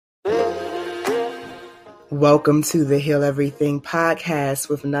Welcome to the Heal Everything podcast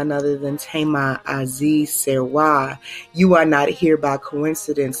with none other than Tema Aziz Serwa. You are not here by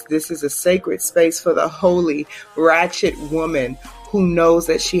coincidence. This is a sacred space for the holy, ratchet woman who knows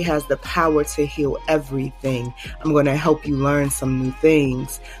that she has the power to heal everything. I'm going to help you learn some new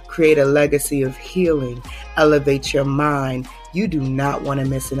things, create a legacy of healing, elevate your mind. You do not want to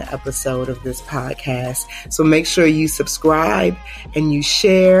miss an episode of this podcast. So make sure you subscribe and you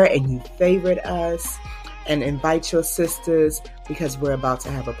share and you favorite us. And invite your sisters because we're about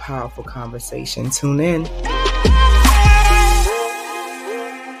to have a powerful conversation. Tune in.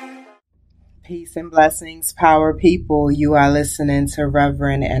 Peace and blessings, power people. You are listening to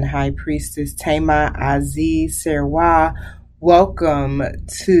Reverend and High Priestess Tema Aziz Serwa. Welcome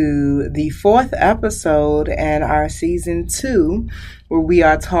to the fourth episode in our season 2, where we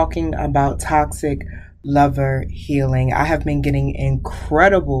are talking about toxic lover healing. I have been getting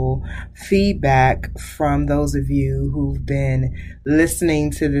incredible feedback from those of you who've been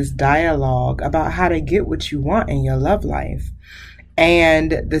listening to this dialogue about how to get what you want in your love life.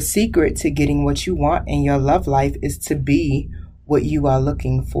 And the secret to getting what you want in your love life is to be what you are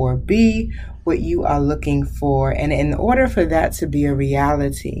looking for. Be what you are looking for. And in order for that to be a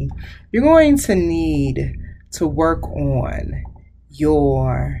reality, you're going to need to work on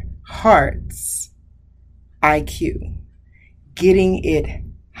your heart's IQ, getting it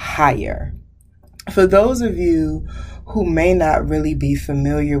higher. For those of you who may not really be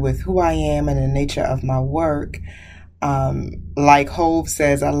familiar with who I am and the nature of my work, like Hove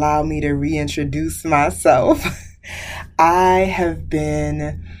says, allow me to reintroduce myself. I have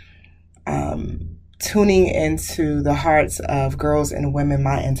been tuning into the hearts of girls and women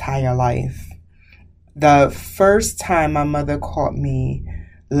my entire life. The first time my mother caught me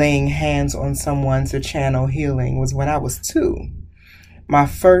laying hands on someone to channel healing was when I was 2. My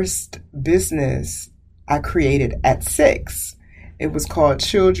first business I created at 6. It was called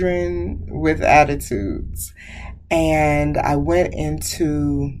Children with Attitudes. And I went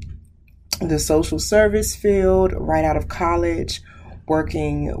into the social service field right out of college,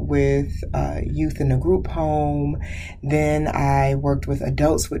 working with youth in a group home. Then I worked with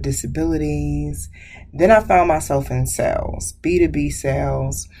adults with disabilities. Then I found myself in sales, B2B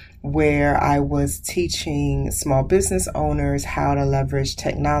sales, where I was teaching small business owners how to leverage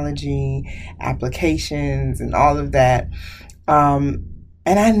technology, applications, and all of that. And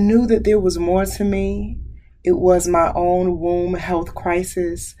I knew that there was more to me. It was my own womb health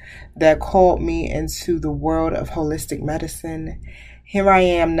crisis that called me into the world of holistic medicine. Here I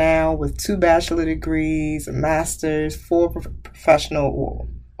am now with 2 bachelor degrees, a master's, 4 professional,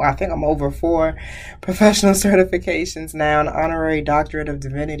 I think I'm over 4 professional certifications now, an honorary doctorate of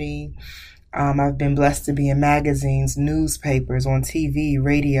divinity. I've been blessed to be in magazines, newspapers, on TV,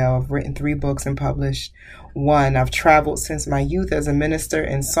 radio. I've written 3 books and published 1. I've traveled since my youth as a minister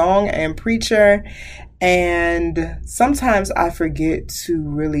in song and preacher. And sometimes I forget to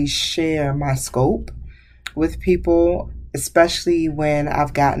really share my scope with people, especially when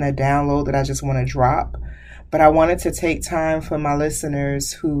I've gotten a download that I just want to drop. But I wanted to take time for my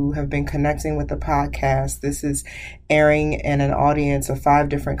listeners who have been connecting with the podcast. This is airing in an audience of 5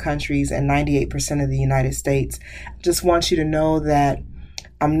 different countries and 98% of the United States. I just want you to know that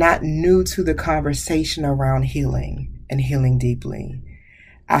I'm not new to the conversation around healing and healing deeply.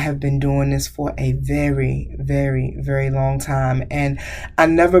 I have been doing this for a very, very, very long time. And I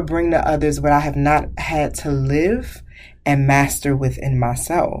never bring to others what I have not had to live and master within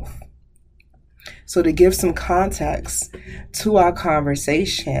myself. So to give some context to our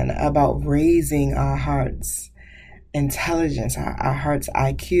conversation about raising our heart's intelligence, our heart's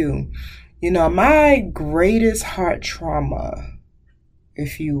IQ, my greatest heart trauma,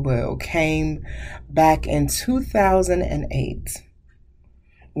 if you will, came back in 2008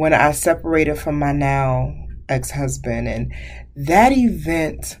 when I separated from my now ex-husband. And that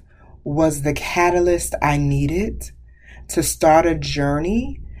event was the catalyst I needed to start a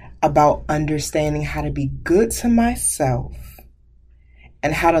journey about understanding how to be good to myself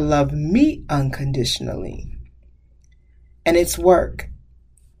and how to love me unconditionally. And it's work.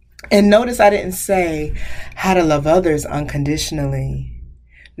 And notice I didn't say how to love others unconditionally.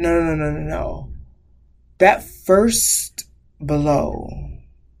 No. That first blow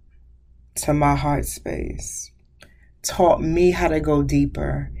to my heart space taught me how to go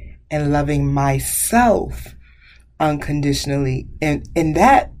deeper in loving myself unconditionally. And in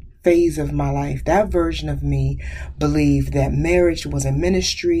that phase of my life, that version of me believed that marriage was a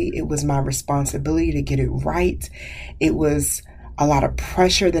ministry. It was my responsibility to get it right. It was a lot of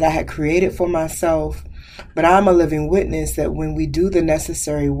pressure that I had created for myself. But I'm a living witness that when we do the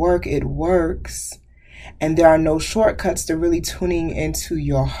necessary work, it works. And there are no shortcuts to really tuning into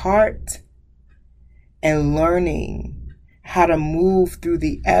your heart and learning how to move through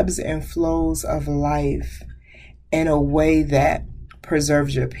the ebbs and flows of life in a way that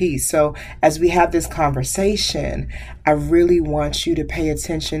preserves your peace. So as we have this conversation, I really want you to pay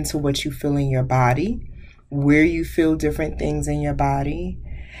attention to what you feel in your body, where you feel different things in your body.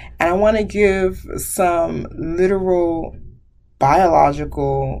 And I want to give some literal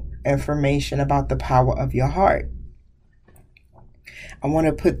biological information about the power of your heart. I want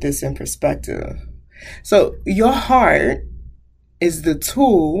to put this in perspective. So your heart is the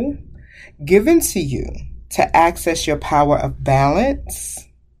tool given to you to access your power of balance,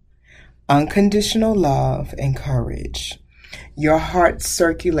 unconditional love, and courage. Your heart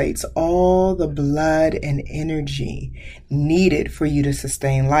circulates all the blood and energy needed for you to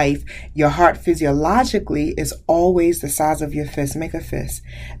sustain life. Your heart physiologically is always the size of your fist. Make a fist.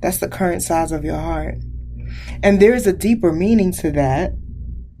 That's the current size of your heart. And there is a deeper meaning to that.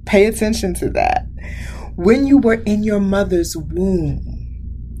 Pay attention to that. When you were in your mother's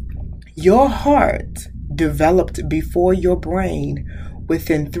womb, your heart developed before your brain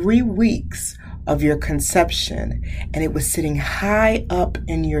within 3 weeks of your conception, and it was sitting high up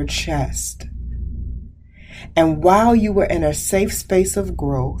in your chest. And while you were in a safe space of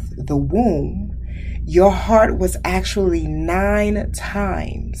growth, the womb, your heart was actually 9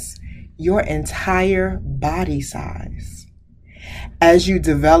 times your entire body size. As you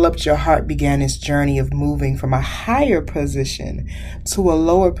developed, your heart began its journey of moving from a higher position to a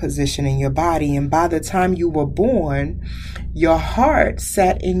lower position in your body. And by the time you were born, your heart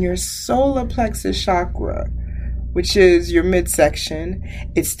sat in your solar plexus chakra, which is your midsection.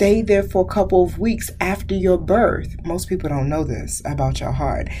 It stayed there for a couple of weeks after your birth. Most people don't know this about your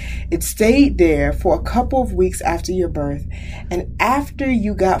heart. It stayed there for a couple of weeks after your birth and after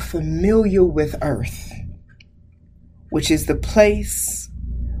you got familiar with Earth, which is the place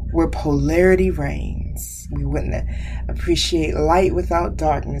where polarity reigns. We wouldn't appreciate light without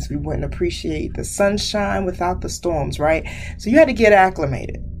darkness. We wouldn't appreciate the sunshine without the storms, right? So you had to get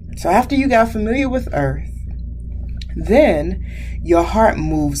acclimated. So after you got familiar with Earth, then your heart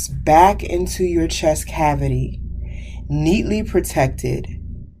moves back into your chest cavity, neatly protected,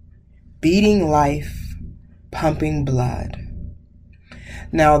 beating life, pumping blood.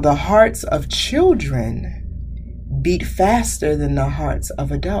 Now, the hearts of children beat faster than the hearts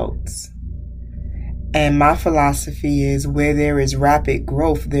of adults. And my philosophy is where there is rapid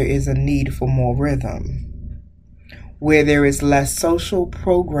growth, there is a need for more rhythm. Where there is less social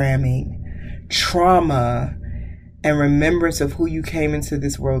programming, trauma, and remembrance of who you came into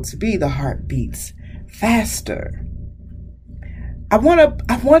this world to be, the heart beats faster. I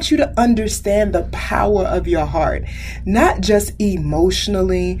want you to understand the power of your heart, not just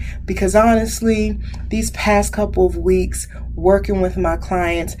emotionally, because honestly, these past couple of weeks working with my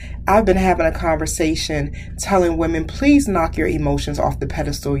clients, I've been having a conversation telling women, please knock your emotions off the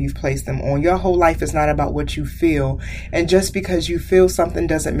pedestal you've placed them on. Your whole life is not about what you feel. And just because you feel something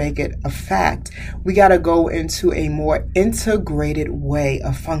doesn't make it a fact. We got to go into a more integrated way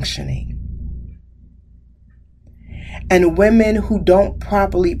of functioning. And women who don't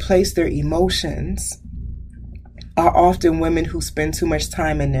properly place their emotions are often women who spend too much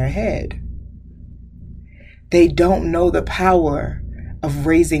time in their head. They don't know the power of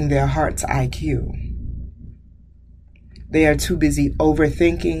raising their heart's IQ. They are too busy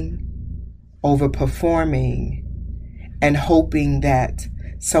overthinking, overperforming, and hoping that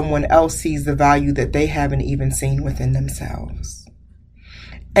someone else sees the value that they haven't even seen within themselves.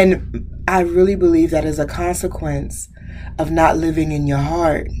 And I really believe that is a consequence of not living in your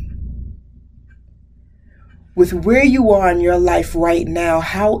heart. With where you are in your life right now,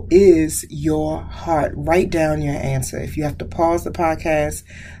 how is your heart? Write down your answer. If you have to pause the podcast,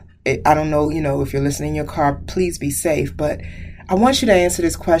 I don't know, if you're listening in your car, please be safe. But I want you to answer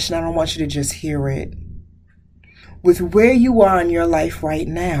this question. I don't want you to just hear it. With where you are in your life right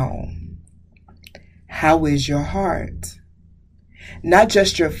now, how is your heart? Not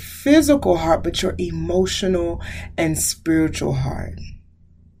just your physical heart, but your emotional and spiritual heart.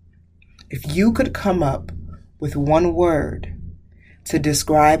 If you could come up with one word to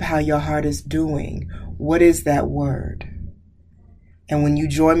describe how your heart is doing, what is that word? And when you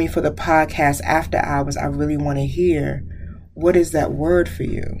join me for the podcast after hours, I really want to hear, what is that word for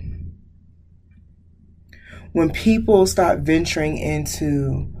you? When people start venturing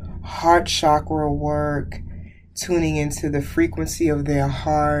into heart chakra work, tuning into the frequency of their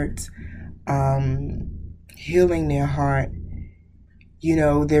heart, healing their heart,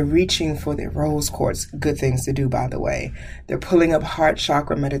 They're reaching for their rose quartz. Good things to do, by the way. They're pulling up heart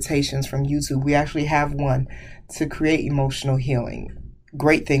chakra meditations from YouTube. We actually have one to create emotional healing.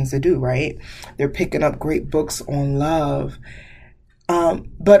 Great things to do, right? They're picking up great books on love.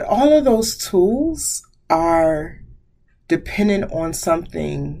 But all of those tools are dependent on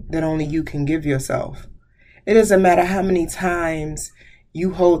something that only you can give yourself. It doesn't matter how many times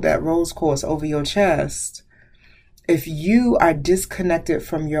you hold that rose quartz over your chest. If you are disconnected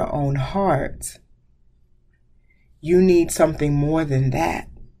from your own heart, you need something more than that.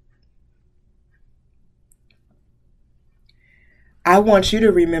 I want you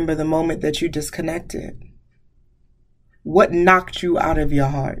to remember the moment that you disconnected. What knocked you out of your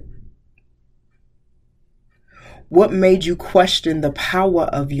heart? What made you question the power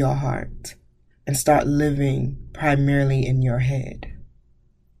of your heart and start living primarily in your head?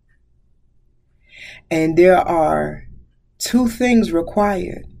 And there are 2 things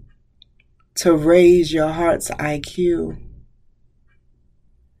required to raise your heart's IQ.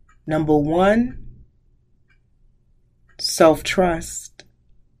 Number 1, self-trust.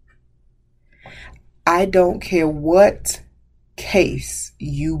 I don't care what case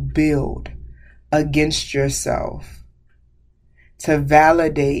you build against yourself to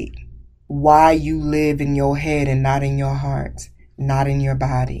validate why you live in your head and not in your heart, not in your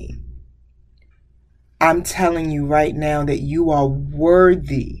body. I'm telling you right now that you are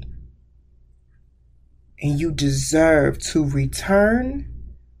worthy and you deserve to return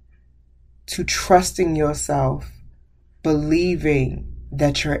to trusting yourself, believing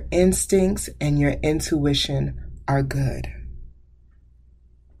that your instincts and your intuition are good.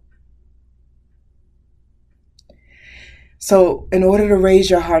 So in order to raise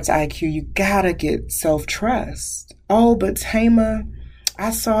your heart's IQ, you gotta get self-trust. Oh, but Tama,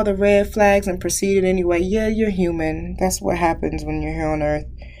 I saw the red flags and proceeded anyway. Yeah, you're human. That's what happens when you're here on earth.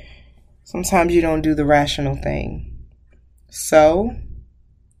 Sometimes you don't do the rational thing. So,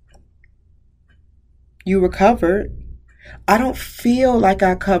 you recovered. I don't feel like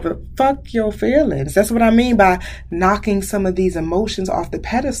I covered. Fuck your feelings. That's what I mean by knocking some of these emotions off the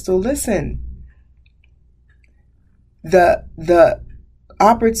pedestal. Listen, the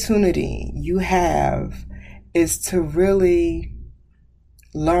opportunity you have is to really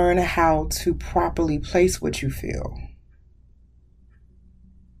learn how to properly place what you feel.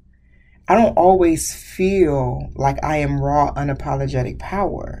 I don't always feel like I am raw, unapologetic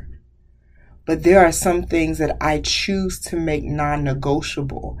power. But there are some things that I choose to make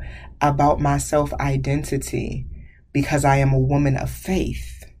non-negotiable about my self-identity because I am a woman of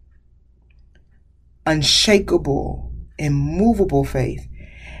faith. Unshakable, immovable faith.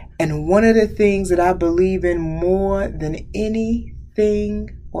 And one of the things that I believe in more than anything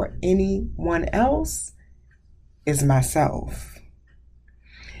or anyone else is myself.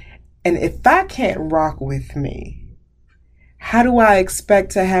 And if I can't rock with me, how do I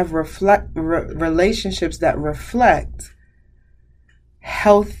expect to have relationships that reflect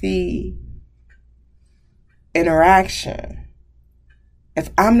healthy interaction if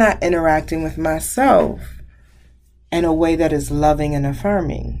I'm not interacting with myself in a way that is loving and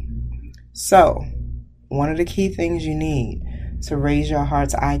affirming? So, one of the key things you need to raise your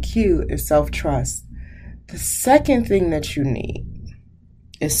heart's IQ is self-trust. The second thing that you need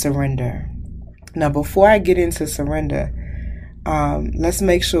is surrender. Now, before I get into surrender, let's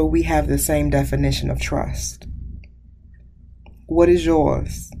make sure we have the same definition of trust. What is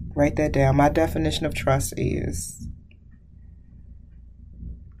yours? Write that down. My definition of trust is,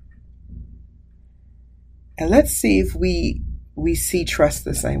 and let's see if we see trust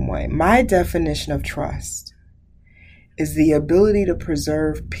the same way. My definition of trust is the ability to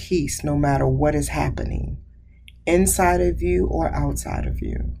preserve peace no matter what is happening, inside of you or outside of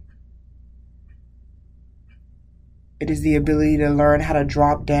you. It is the ability to learn how to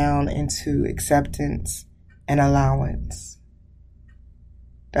drop down into acceptance and allowance.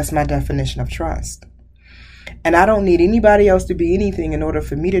 That's my definition of trust. And I don't need anybody else to be anything in order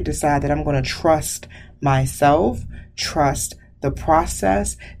for me to decide that I'm going to trust myself, trust the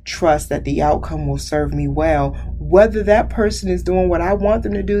process, trust that the outcome will serve me well. Whether that person is doing what I want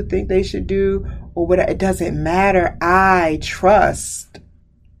them to do, think they should do, or what, it doesn't matter. I trust.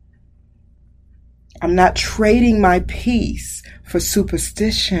 I'm not trading my peace for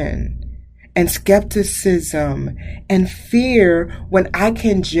superstition and skepticism and fear when I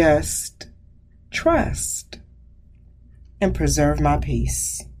can just trust and preserve my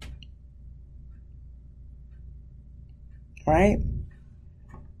peace. Right?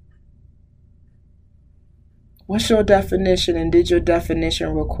 What's your definition, and did your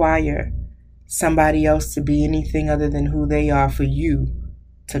definition require somebody else to be anything other than who they are for you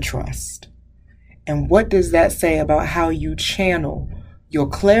to trust. And what does that say about how you channel your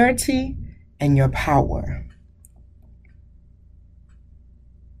clarity and your power?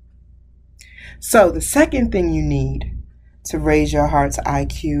 So the second thing you need to raise your heart's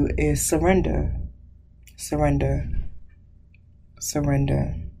IQ is surrender. Surrender.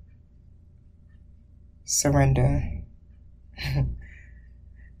 Surrender. Surrender.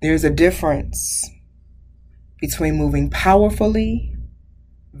 There's a difference between moving powerfully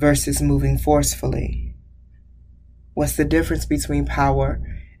versus moving forcefully. What's the difference between power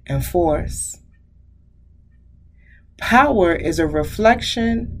and force? Power is a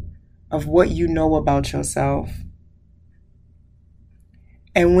reflection of what you know about yourself.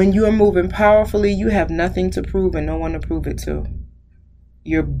 And when you are moving powerfully, you have nothing to prove and no one to prove it to.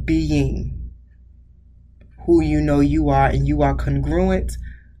 You're being who you know you are, and you are congruent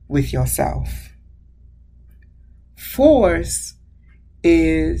with yourself. Force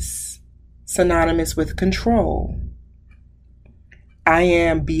is synonymous with control. I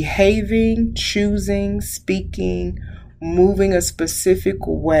am behaving, choosing, speaking, moving a specific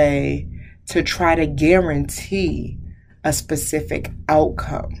way to try to guarantee a specific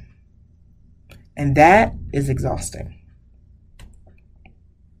outcome. And that is exhausting.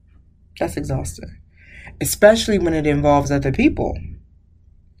 That's exhausting. Especially when it involves other people.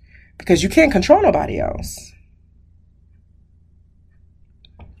 Because you can't control nobody else.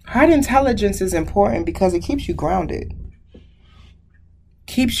 Heart intelligence is important because it keeps you grounded.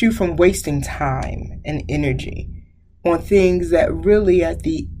 Keeps you from wasting time and energy on things that really, at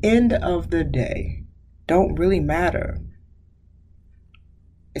the end of the day, don't really matter.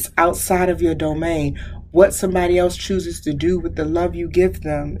 It's outside of your domain. What somebody else chooses to do with the love you give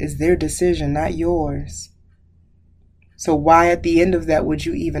them is their decision, not yours. So why at the end of that would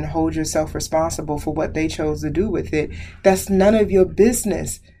you even hold yourself responsible for what they chose to do with it? That's none of your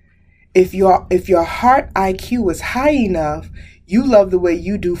business. If your heart IQ is high enough, you love the way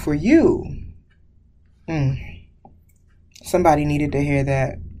you do for you. Somebody needed to hear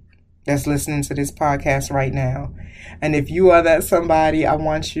that, that's listening to this podcast right now. And if you are that somebody, I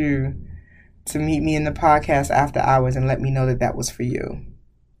want you to meet me in the podcast after hours and let me know that that was for you.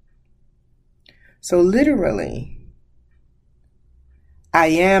 So literally, I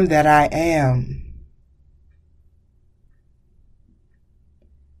am that I am.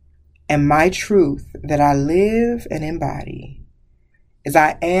 And my truth that I live and embody is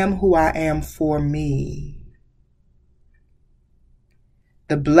I am who I am for me.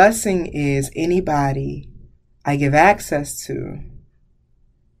 The blessing is anybody I give access to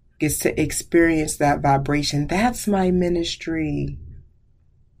gets to experience that vibration. That's my ministry.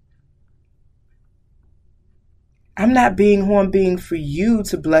 I'm not being who I'm being for you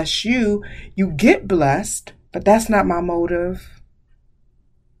to bless you. You get blessed, but that's not my motive.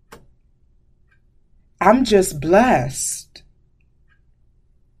 I'm just blessed.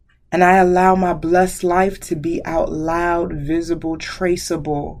 And I allow my blessed life to be out loud, visible,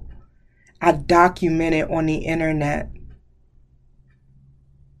 traceable. I document it on the internet.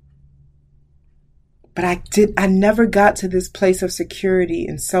 But I never got to this place of security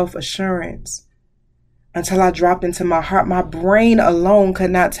and self-assurance until I dropped into my heart. My brain alone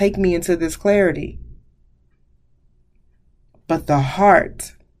could not take me into this clarity. But the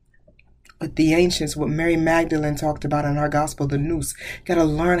heart, what the ancients, what Mary Magdalene talked about in her gospel, the nous. Got to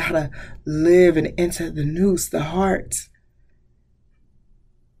learn how to live and enter the nous, the heart.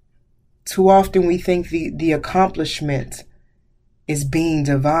 Too often we think the accomplishment is being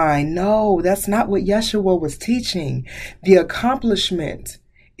divine. No, that's not what Yeshua was teaching. The accomplishment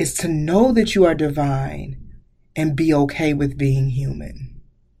is to know that you are divine and be okay with being human.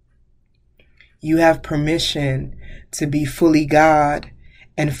 You have permission to be fully God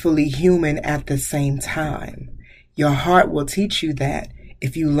and fully human at the same time. Your heart will teach you that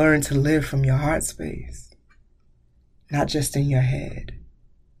if you learn to live from your heart space, not just in your head.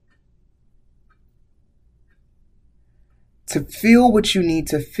 To feel what you need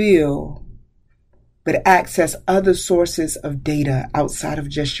to feel, but access other sources of data outside of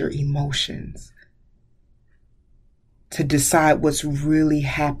just your emotions to decide what's really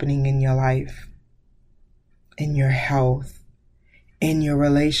happening in your life, in your health, in your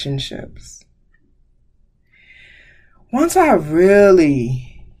relationships. Once I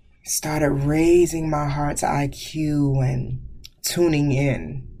really started raising my heart's IQ and tuning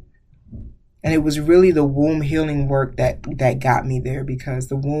in, and it was really the womb healing work that got me there, because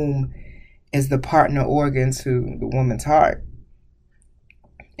the womb is the partner organ to the woman's heart.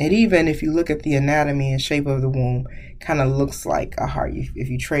 It even, if you look at the anatomy and shape of the womb, kind of looks like a heart. If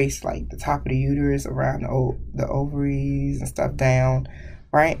you trace like the top of the uterus around the ovaries and stuff down,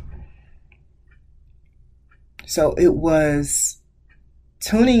 right? So it was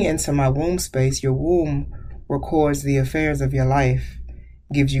tuning into my womb space. Your womb records the affairs of your life,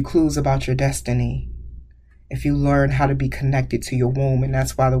 gives you clues about your destiny. If you learn how to be connected to your womb, and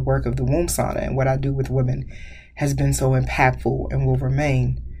that's why the work of the womb sauna and what I do with women has been so impactful and will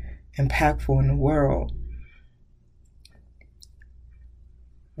remain impactful in the world.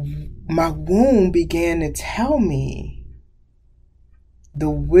 My womb began to tell me the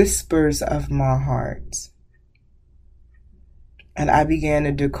whispers of my heart. And I began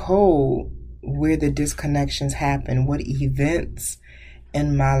to decode where the disconnections happen, what events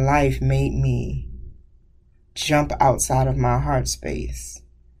in my life made me jump outside of my heart space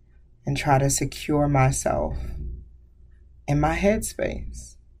and try to secure myself in my head space.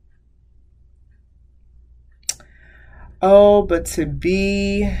 Oh, but to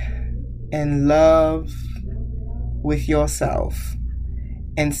be in love with yourself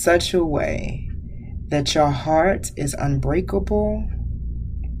in such a way that your heart is unbreakable,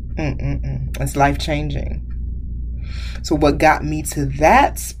 it's life-changing. So what got me to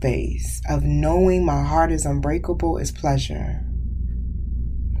that space of knowing my heart is unbreakable is pleasure.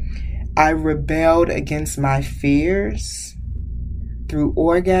 I rebelled against my fears through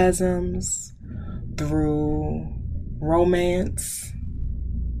orgasms, through romance,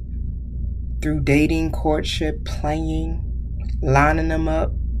 through dating, courtship, playing, lining them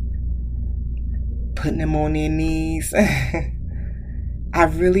up, putting them on their knees. I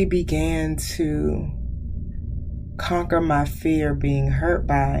really began to conquer my fear being hurt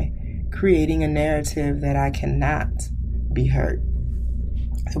by creating a narrative that I cannot be hurt.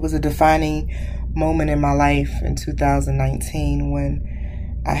 It was a defining moment in my life in 2019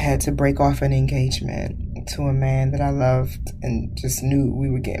 when I had to break off an engagement to a man that I loved and just knew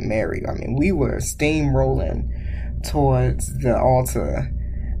we were getting married. I mean, we were steamrolling towards the altar.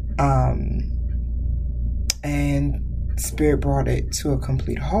 And Spirit brought it to a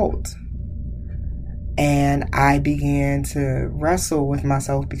complete halt. And I began to wrestle with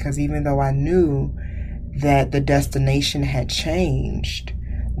myself because even though I knew that the destination had changed,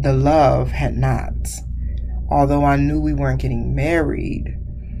 the love had not. Although I knew we weren't getting married,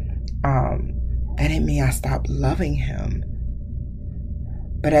 that didn't mean I stopped loving him.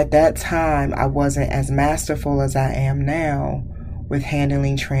 But at that time, I wasn't as masterful as I am now with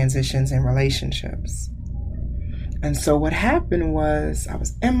handling transitions in relationships. And so what happened was I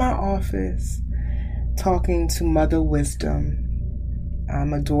was in my office talking to Mother Wisdom.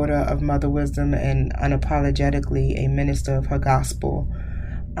 I'm a daughter of Mother Wisdom and unapologetically a minister of her gospel.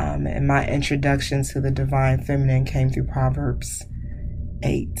 And my introduction to the divine feminine came through Proverbs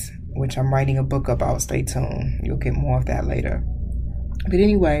 8, which I'm writing a book about. Stay tuned. You'll get more of that later. But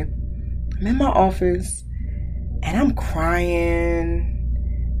anyway, I'm in my office and I'm crying.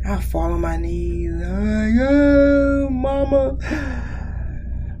 I fall on my knees. Oh, Mama,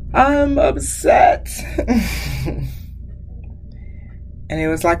 I'm upset. And it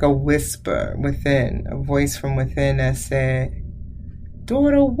was like a whisper within, a voice from within that said,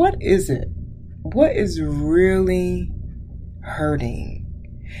 daughter, what is it? What is really hurting?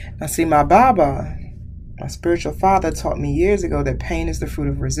 Now, see, my Baba, my spiritual father, taught me years ago that pain is the fruit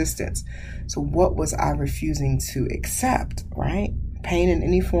of resistance. So what was I refusing to accept, right? Pain in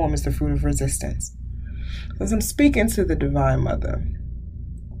any form is the fruit of resistance. As I'm speaking to the Divine Mother,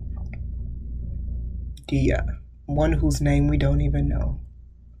 Dia, one whose name we don't even know,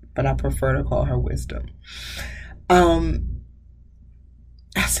 but I prefer to call her Wisdom. I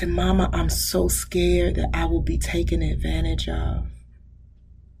said, Mama, I'm so scared that I will be taken advantage of.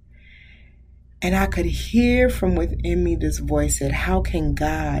 And I could hear from within me this voice said, how can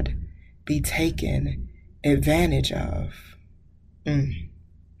God be taken advantage of?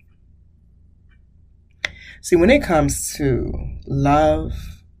 See, when it comes to love,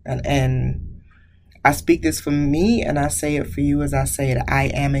 and I speak this for me and I say it for you as I say it, I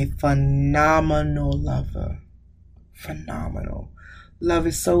am a phenomenal lover. Phenomenal. Love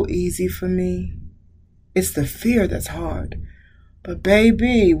is so easy for me. It's the fear that's hard. But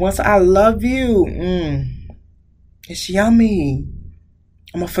baby, once I love you, it's yummy.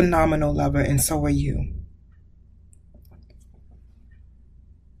 I'm a phenomenal lover, and so are you.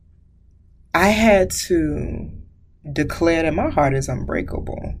 I had to declare that my heart is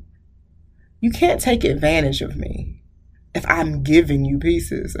unbreakable. You can't take advantage of me if I'm giving you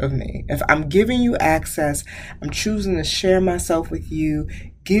pieces of me. If I'm giving you access, I'm choosing to share myself with you,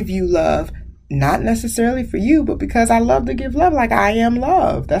 give you love. Not necessarily for you, but because I love to give love. Like, I am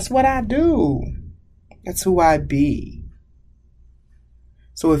love. That's what I do. That's who I be.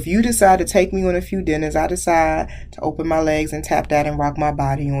 So if you decide to take me on a few dinners, I decide to open my legs and tap that and rock my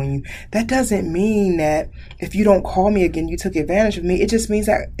body on you. That doesn't mean that if you don't call me again, you took advantage of me. It just means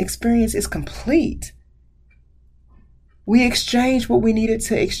that experience is complete. We exchanged what we needed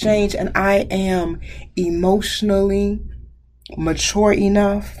to exchange, and I am emotionally mature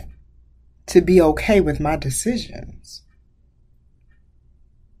enough to be okay with my decisions.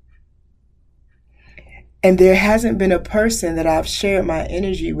 And there hasn't been a person that I've shared my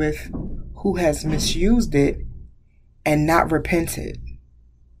energy with who has misused it and not repented.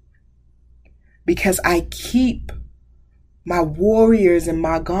 Because I keep my warriors and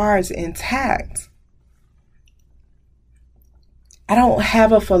my guards intact. I don't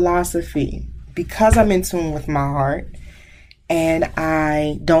have a philosophy because I'm in tune with my heart, and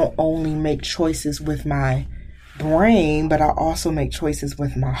I don't only make choices with my brain, but I also make choices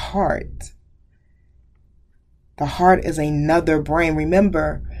with my heart. The heart is another brain.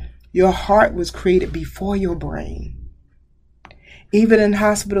 Remember, your heart was created before your brain. Even in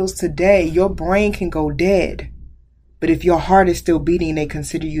hospitals today, your brain can go dead. But if your heart is still beating, they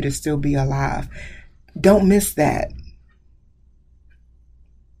consider you to still be alive. Don't miss that.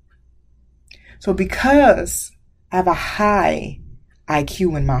 So because I have a high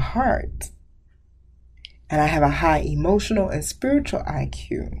IQ in my heart, and I have a high emotional and spiritual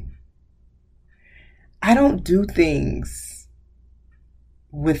IQ, I don't do things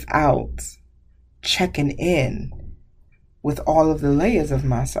without checking in with all of the layers of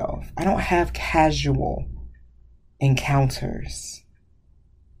myself. I don't have casual encounters.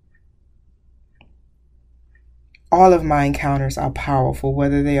 All of my encounters are powerful,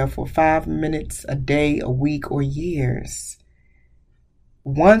 whether they are for 5 minutes, a day, a week, or years.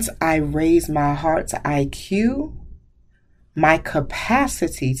 Once I raise my heart's IQ, my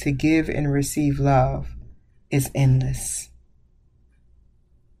capacity to give and receive love is endless.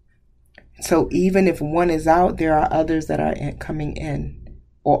 So even if one is out, there are others that are coming in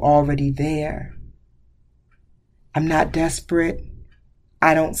or already there. I'm not desperate.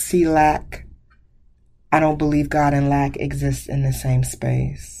 I don't see lack. I don't believe God and lack exist in the same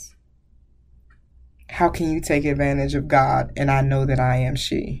space. How can you take advantage of God and I know that I am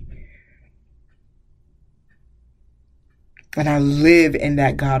she? And I live in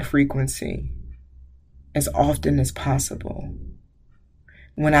that God frequency as often as possible.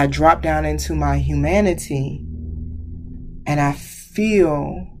 When I drop down into my humanity and I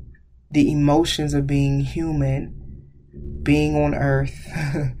feel the emotions of being human, being on earth,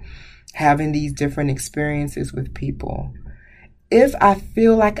 having these different experiences with people, if I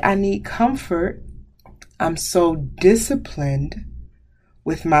feel like I need comfort, I'm so disciplined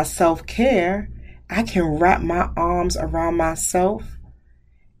with my self-care, I can wrap my arms around myself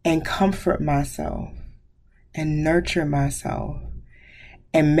and comfort myself and nurture myself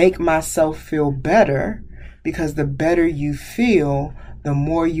and make myself feel better, because the better you feel, the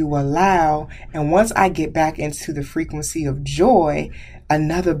more you allow. And once I get back into the frequency of joy,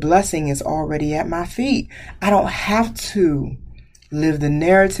 another blessing is already at my feet. I don't have to live the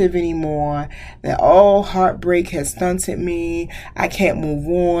narrative anymore that, oh, heartbreak has stunted me, I can't move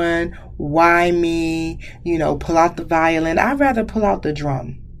on, why me, pull out the violin. I'd rather pull out the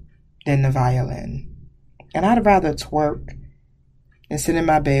drum than the violin. And I'd rather twerk and sit in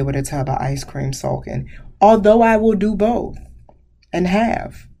my bed with a tub of ice cream sulking, although I will do both and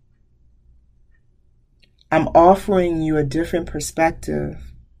have. I'm offering you a different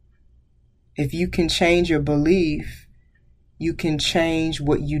perspective. If you can change your belief, you can change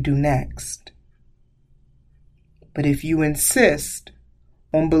what you do next. But if you insist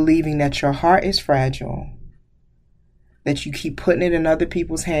on believing that your heart is fragile, that you keep putting it in other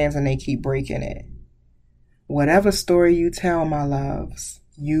people's hands and they keep breaking it, whatever story you tell, my loves,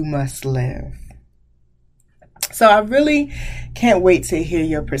 you must live. So I really can't wait to hear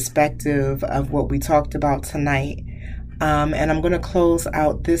your perspective of what we talked about tonight. And I'm going to close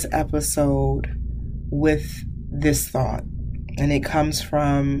out this episode with this thought. And it comes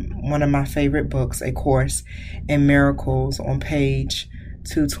from one of my favorite books, A Course in Miracles, on page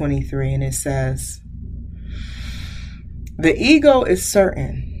 223. And it says, "The ego is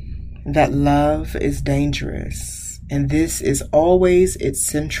certain that love is dangerous, and this is always its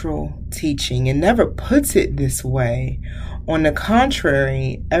central teaching. It never puts it this way. On the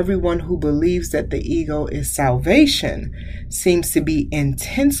contrary, everyone who believes that the ego is salvation seems to be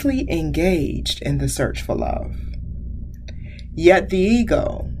intensely engaged in the search for love. Yet the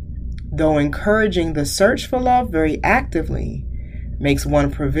ego, though encouraging the search for love very actively, makes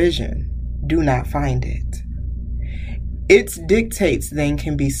one provision. do not find it. Its dictates then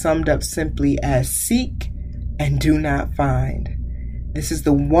can be summed up simply as seek and do not find. This is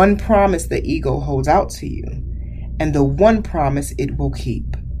the one promise the ego holds out to you, and the one promise it will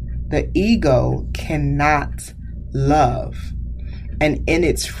keep. The ego cannot love, and in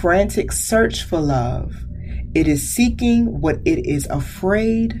its frantic search for love, it is seeking what it is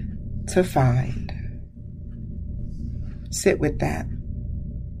afraid to find. Sit with that.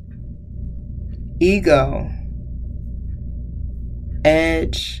 Ego,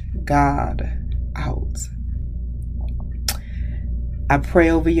 edge God out. I pray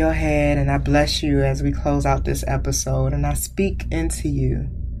over your head and I bless you as we close out this episode, and I speak into you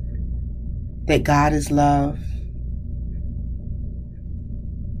that God is love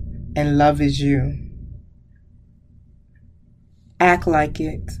and love is you. Act like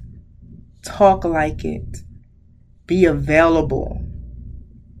it, talk like it, be available.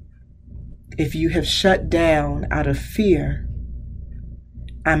 If you have shut down out of fear,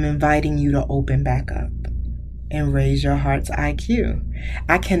 I'm inviting you to open back up and raise your heart's IQ.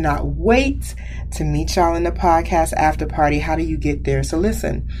 I cannot wait to meet y'all in the podcast after party. How do you get there? So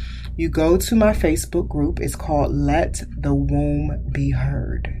listen, you go to my Facebook group. It's called Let the Womb Be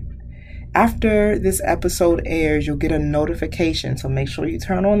Heard. After this episode airs, you'll get a notification. So make sure you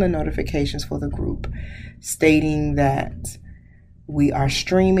turn on the notifications for the group stating that we are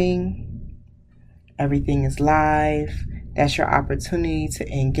streaming. Everything is live. That's your opportunity to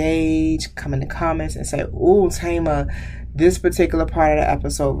engage, come in the comments and say, "Ooh, Tama, this particular part of the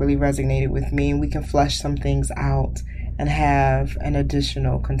episode really resonated with me," and we can flesh some things out and have an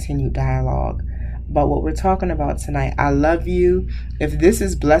additional continued dialogue about what we're talking about tonight. I love you. If this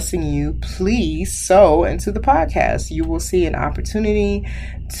is blessing you, please sow into the podcast. You will see an opportunity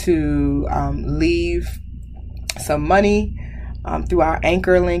to leave some money through our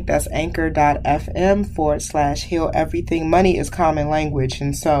Anchor link. That's anchor.fm/heal everything. Money is common language.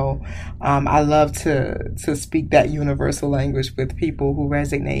 And so I love to speak that universal language with people who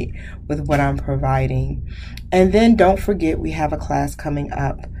resonate with what I'm providing. And then don't forget, we have a class coming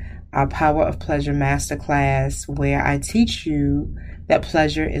up, our Power of Pleasure Masterclass, where I teach you that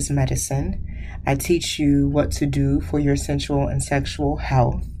pleasure is medicine. I teach you what to do for your sensual and sexual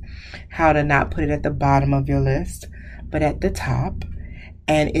health, how to not put it at the bottom of your list, but at the top.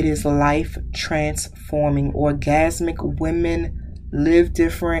 And it is life transforming. Orgasmic women live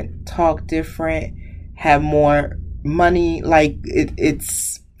different, talk different, have more money. Like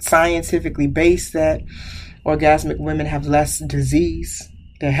it's scientifically based that orgasmic women have less disease.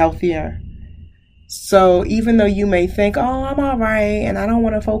 They're healthier. So even though you may think, "Oh, I'm all right and I don't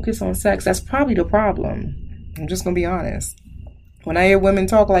want to focus on sex," that's probably the problem. I'm just going to be honest. When I hear women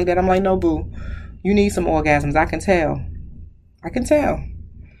talk like that, I'm like, "No, boo. You need some orgasms. I can tell.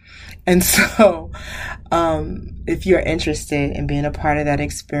 And so, if you're interested in being a part of that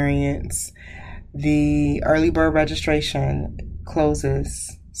experience, the early bird registration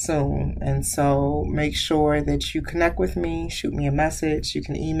closes soon. And so make sure that you connect with me, shoot me a message. You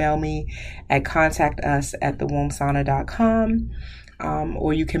can email me at contactus@thewombsauna.com.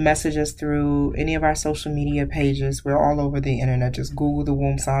 Or you can message us through any of our social media pages. We're all over the internet. Just Google The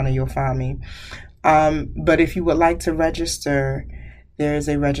Womb Sauna, you'll find me. But if you would like to register, there is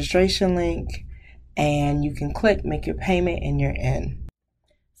a registration link and you can click, make your payment, and you're in.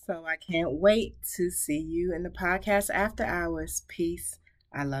 So I can't wait to see you in the podcast after hours. Peace.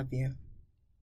 I love you.